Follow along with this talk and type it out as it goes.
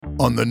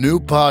On the new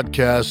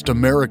podcast,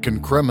 American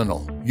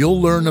Criminal, you'll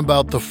learn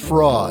about the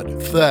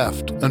fraud,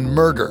 theft, and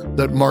murder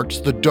that marks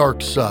the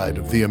dark side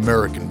of the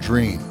American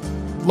dream.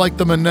 Like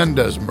the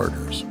Menendez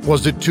murders,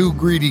 was it two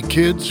greedy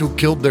kids who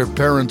killed their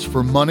parents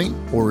for money,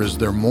 or is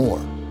there more?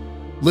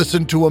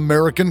 Listen to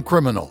American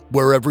Criminal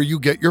wherever you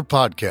get your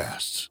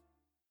podcasts.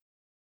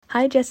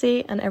 Hi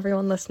Jesse and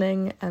everyone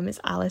listening, it's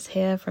Alice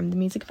here from The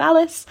Music of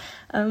Alice.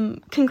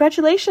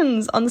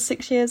 Congratulations on the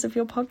 6 years of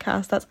your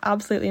podcast. That's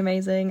absolutely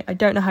amazing. I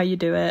don't know how you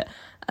do it.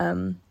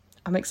 I'm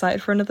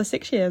excited for another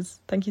 6 years.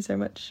 Thank you so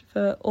much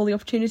for all the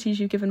opportunities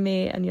you've given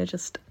me, and you're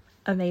just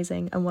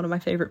amazing and one of my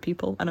favourite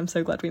people, and I'm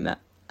so glad we met.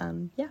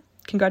 Yeah,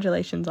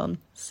 congratulations on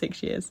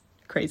 6 years.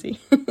 Crazy.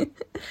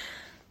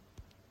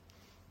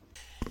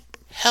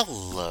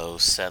 Hello,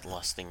 said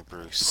Lusting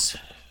Bruce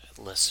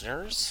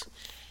listeners.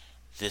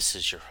 This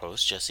is your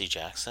host, Jesse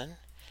Jackson,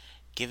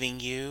 giving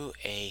you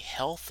a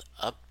health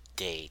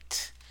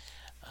update.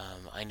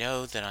 I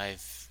know that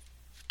I've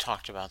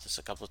talked about this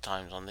a couple of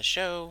times on the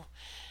show,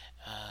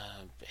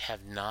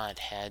 have not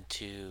had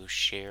to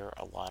share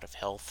a lot of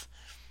health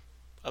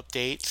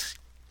updates.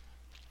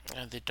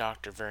 The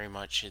doctor very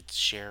much had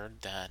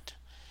shared that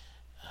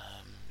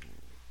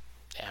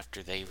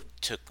after they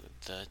took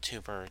the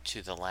tumor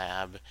to the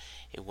lab,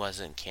 it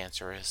wasn't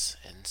cancerous,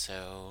 and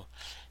so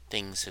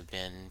things have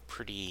been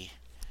pretty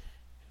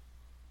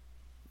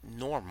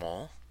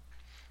normal,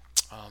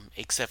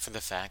 except for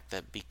the fact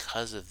that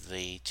because of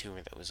the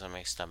tumor that was on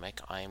my stomach,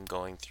 I am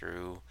going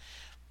through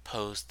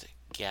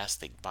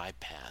post-gastric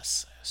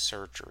bypass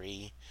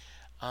surgery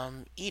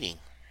eating.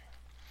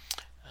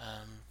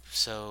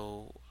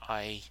 So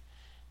I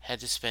had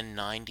to spend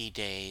 90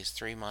 days,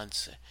 3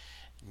 months,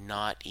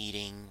 not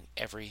eating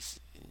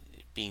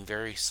being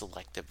very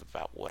selective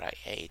about what I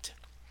ate.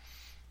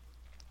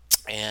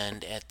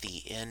 And at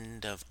the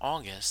end of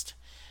August,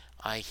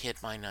 I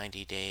hit my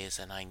 90 days,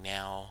 and I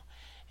now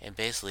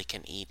basically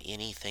can eat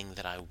anything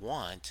that I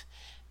want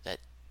that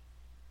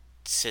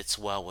sits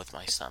well with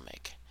my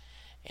stomach.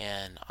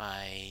 And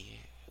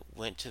I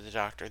went to the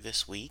doctor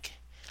this week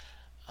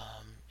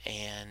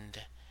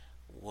and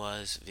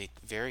was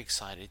very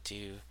excited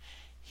to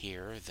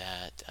hear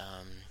that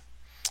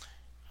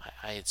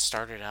I had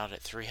started out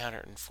at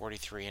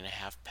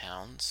 343.5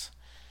 pounds.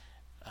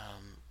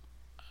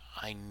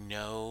 I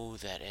know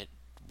that at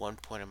one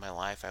point in my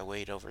life I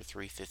weighed over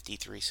 350,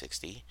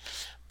 360,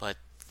 but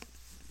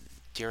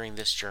during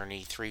this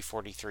journey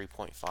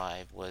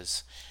 343.5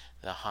 was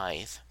the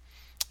height.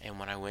 And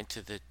when I went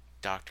to the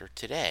doctor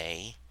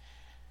today,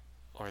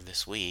 or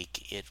this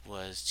week, it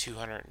was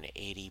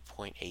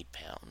 280.8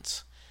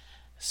 pounds.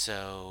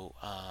 So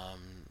a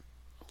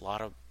lot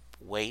of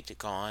weight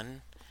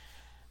gone.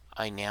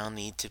 I now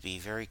need to be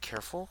very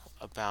careful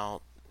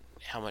about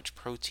how much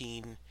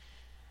protein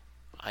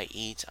I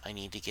eat. I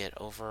need to get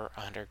over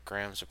 100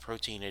 grams of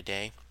protein a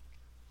day.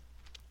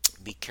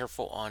 Be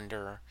careful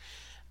under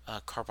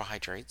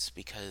carbohydrates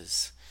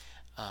because,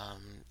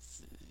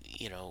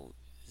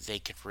 they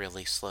could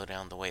really slow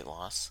down the weight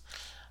loss.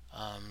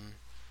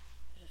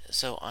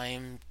 So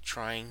I'm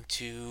trying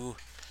to,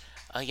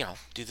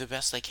 do the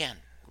best I can.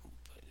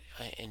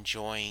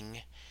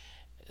 Enjoying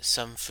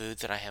some food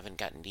that I haven't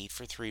gotten to eat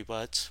for 3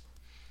 months.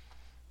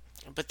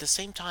 But at the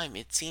same time,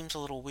 it seems a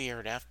little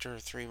weird after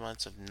 3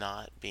 months of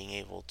not being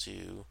able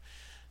to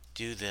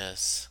do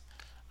this,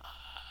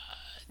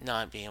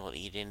 not being able to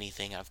eat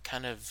anything. I've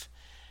kind of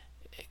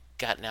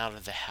gotten out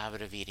of the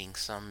habit of eating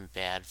some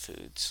bad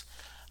foods.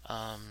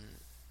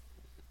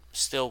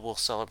 Still will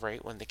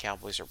celebrate when the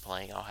Cowboys are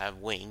playing. I'll have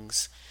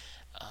wings,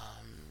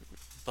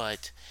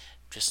 but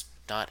just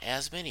not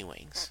as many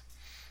wings.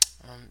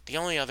 The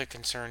only other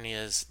concern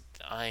is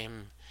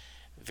I'm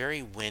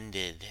very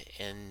winded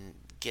and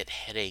get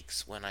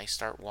headaches when I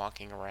start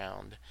walking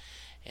around,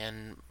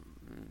 and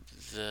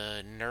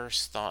the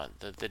nurse thought,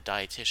 the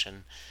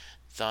dietitian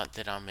thought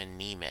that I'm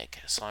anemic,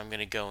 so I'm going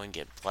to go and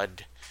get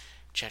blood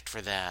checked for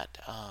that.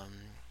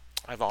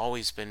 I've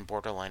always been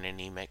borderline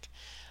anemic,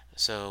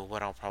 so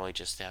what I'll probably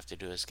just have to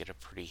do is get a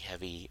pretty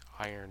heavy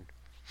iron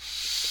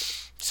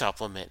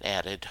supplement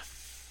added.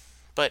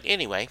 But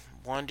anyway,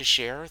 wanted to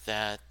share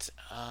that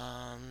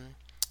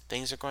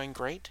things are going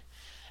great.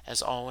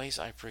 As always,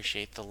 I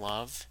appreciate the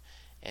love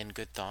and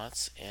good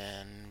thoughts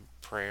and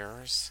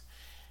prayers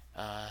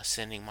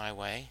sending my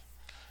way.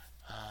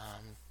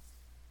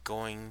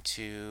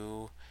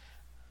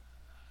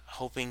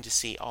 Hoping to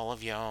see all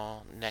of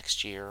y'all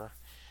next year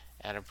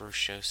at a Bruce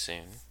show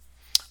soon.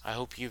 I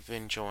hope you've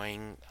been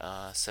enjoying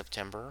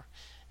September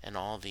and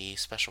all the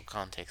special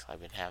context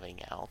I've been having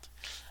out.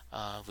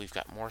 We've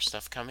got more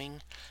stuff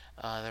coming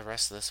the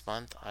rest of this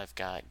month. I've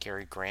got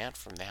Gary Grant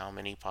from the How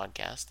Many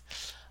podcast.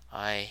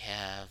 I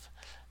have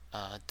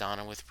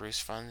Donna with Bruce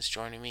Funds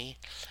joining me,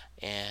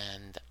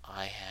 and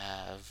I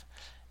have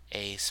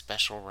a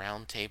special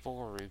roundtable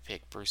where we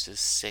pick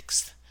Bruce's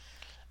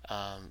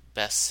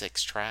best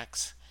 6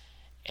 tracks,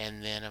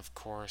 and then of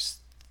course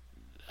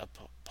a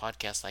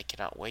podcast I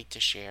cannot wait to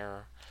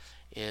share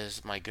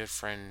is my good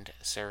friend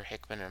Sarah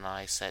Hickman and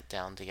I sat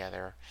down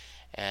together,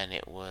 and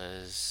it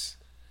was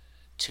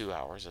 2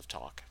 hours of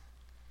talk.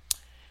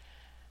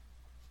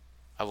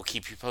 I will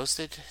keep you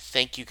posted.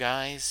 Thank you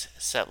guys.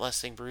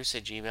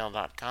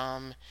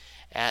 setlistingbruce@gmail.com,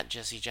 at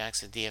Jesse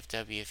Jackson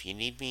DFW. If you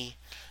need me,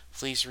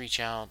 please reach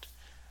out.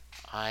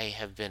 I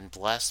have been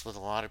blessed with a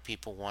lot of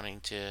people wanting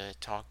to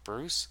talk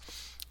Bruce,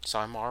 so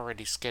I'm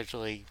already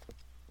scheduling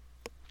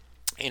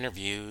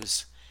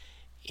interviews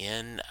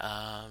in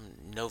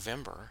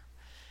November.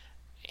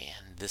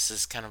 And this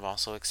is kind of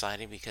also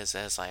exciting because,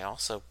 as I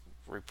also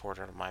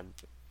reported on my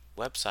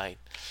website,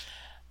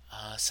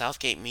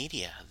 Southgate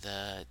Media,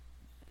 the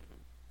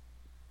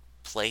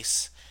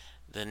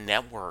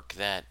network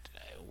that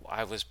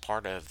I was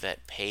part of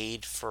that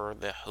paid for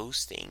the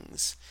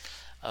hostings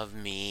of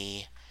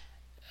me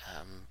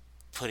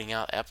putting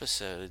out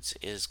episodes,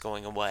 is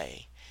going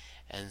away.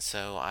 And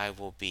so I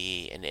will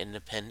be an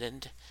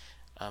independent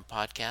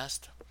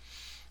podcast.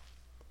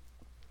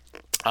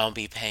 I'll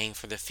be paying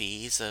for the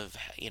fees of,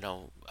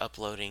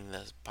 uploading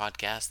the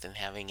podcast and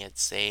having it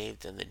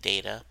saved and the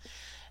data.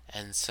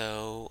 And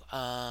so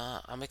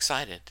I'm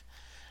excited.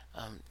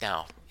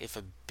 Now, if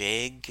a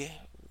big,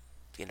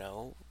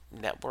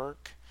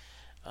 network,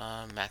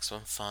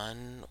 Maximum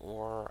Fun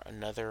or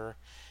another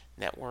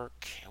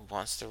network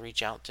wants to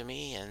reach out to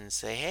me and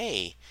say,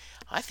 hey,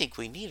 I think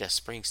we need a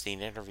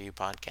Springsteen interview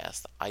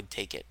podcast, I'd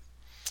take it.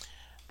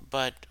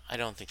 But I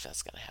don't think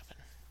that's going to happen.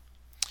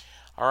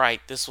 All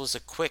right, this was a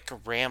quick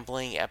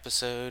rambling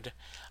episode.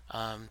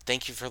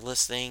 Thank you for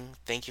listening.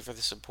 Thank you for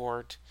the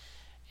support.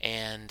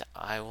 And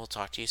I will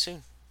talk to you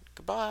soon.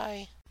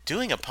 Goodbye.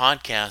 Doing a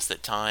podcast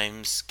at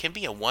times can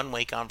be a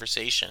one-way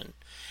conversation,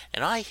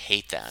 and I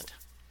hate that.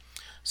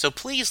 So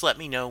please let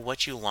me know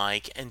what you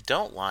like and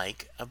don't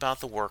like about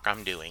the work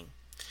I'm doing.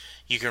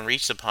 You can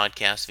reach the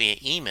podcast via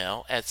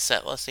email at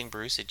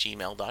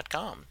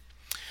setlistingbruce@gmail.com.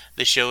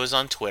 The show is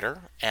on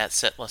Twitter at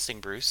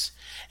setlistingbruce,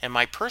 and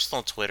my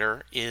personal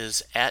Twitter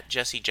is at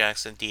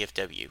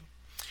jessejacksondfw.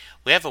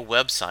 We have a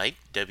website,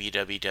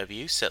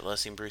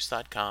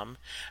 www.setlistingbruce.com.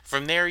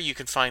 From there, you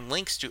can find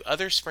links to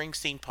other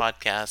Springsteen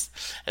podcasts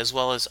as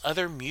well as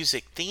other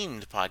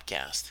music-themed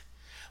podcasts.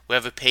 We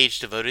have a page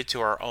devoted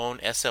to our own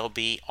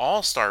SLB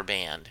All-Star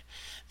Band.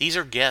 These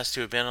are guests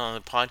who have been on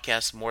the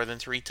podcast more than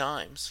 3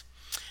 times.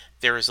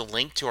 There is a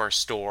link to our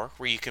store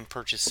where you can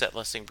purchase Set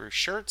Listing Bruce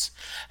shirts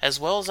as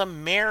well as a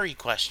Mary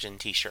Question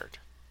t-shirt.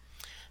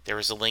 There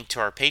is a link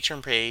to our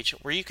Patreon page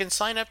where you can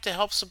sign up to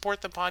help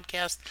support the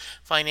podcast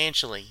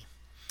financially.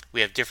 We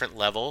have different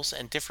levels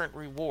and different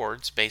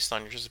rewards based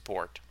on your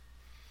support.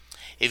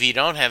 If you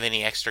don't have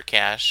any extra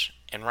cash,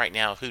 and right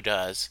now, who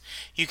does,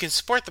 you can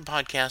support the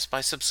podcast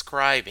by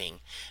subscribing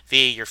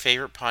via your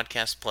favorite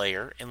podcast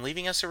player and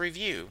leaving us a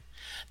review.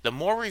 The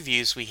more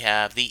reviews we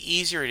have, the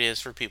easier it is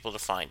for people to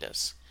find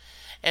us.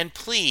 And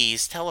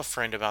please tell a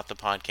friend about the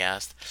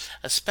podcast,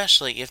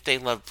 especially if they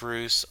love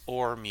Bruce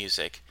or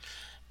music,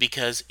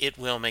 because it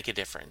will make a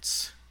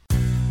difference.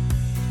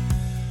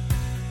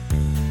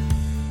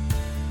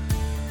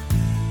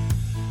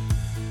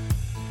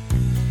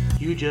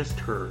 You just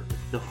heard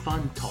the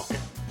fun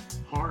talking,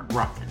 hard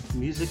rocking,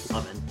 music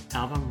loving,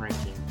 album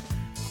ranking,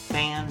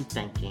 fan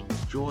thinking,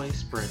 joy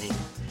spreading,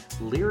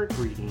 lyric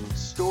reading,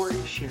 story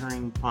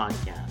sharing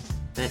podcast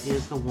that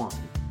is the one,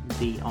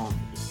 the only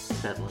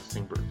Set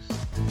Listing Bruce.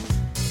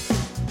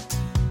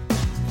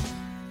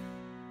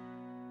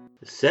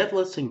 Set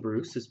Listing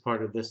Bruce is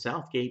part of the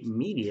Southgate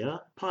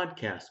Media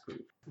podcast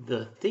group.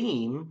 The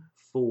theme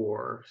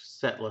for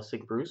Set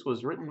Listing Bruce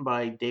was written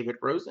by David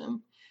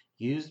Rosen,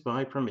 used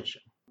by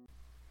permission.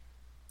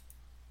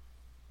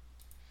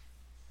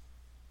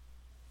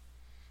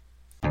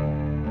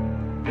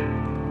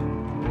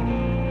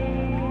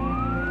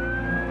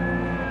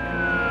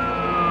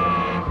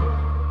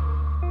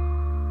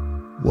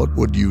 What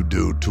would you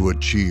do to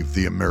achieve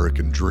the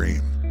American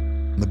dream?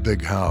 The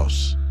big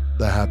house,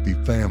 the happy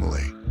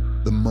family,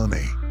 the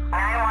money.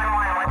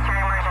 911, what's your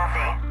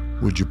emergency?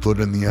 Would you put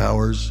in the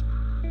hours?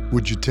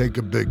 Would you take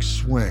a big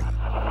swing?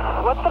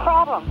 What's the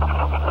problem?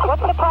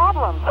 What's the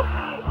problem?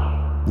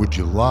 Would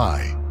you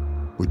lie?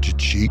 Would you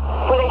cheat?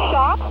 Would they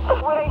shop?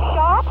 Would they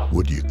shop?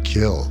 Would you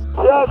kill?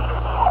 Yes.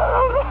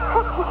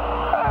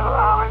 My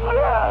mom is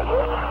dead.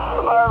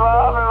 My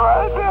mom is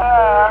right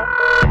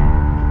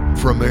there.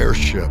 From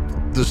Airship,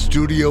 the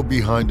studio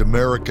behind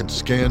American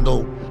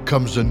Scandal,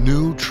 comes a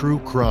new true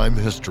crime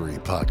history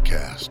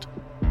podcast.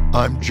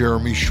 I'm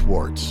Jeremy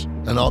Schwartz,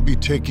 and I'll be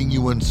taking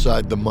you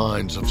inside the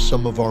minds of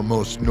some of our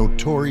most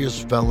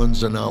notorious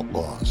felons and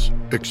outlaws,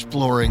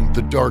 exploring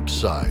the dark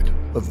side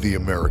of the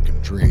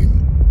American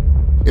dream.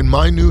 In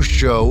my new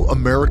show,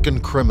 American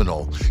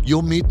Criminal,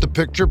 you'll meet the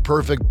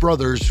picture-perfect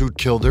brothers who'd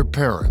kill their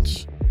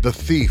parents, the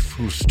thief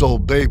who stole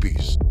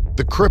babies,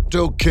 the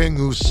crypto king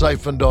who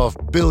siphoned off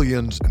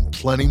billions, and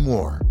plenty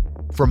more.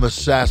 From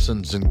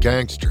assassins and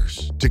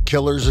gangsters to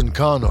killers and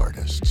con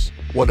artists.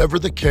 Whatever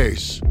the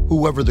case,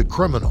 whoever the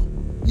criminal,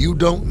 you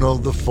don't know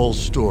the full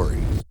story.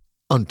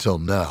 Until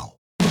now.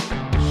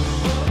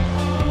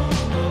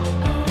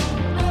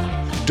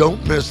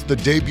 Don't miss the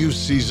debut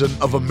season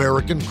of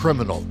American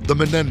Criminal, The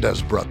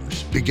Menendez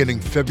Brothers, beginning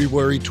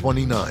February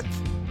 29th.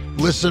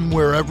 Listen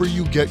wherever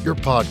you get your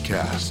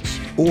podcasts,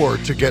 or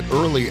to get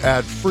early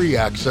ad-free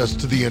access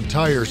to the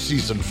entire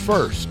season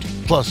first,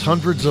 plus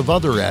hundreds of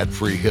other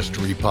ad-free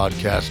history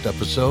podcast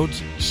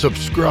episodes,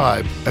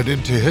 subscribe at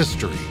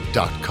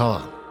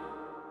intohistory.com.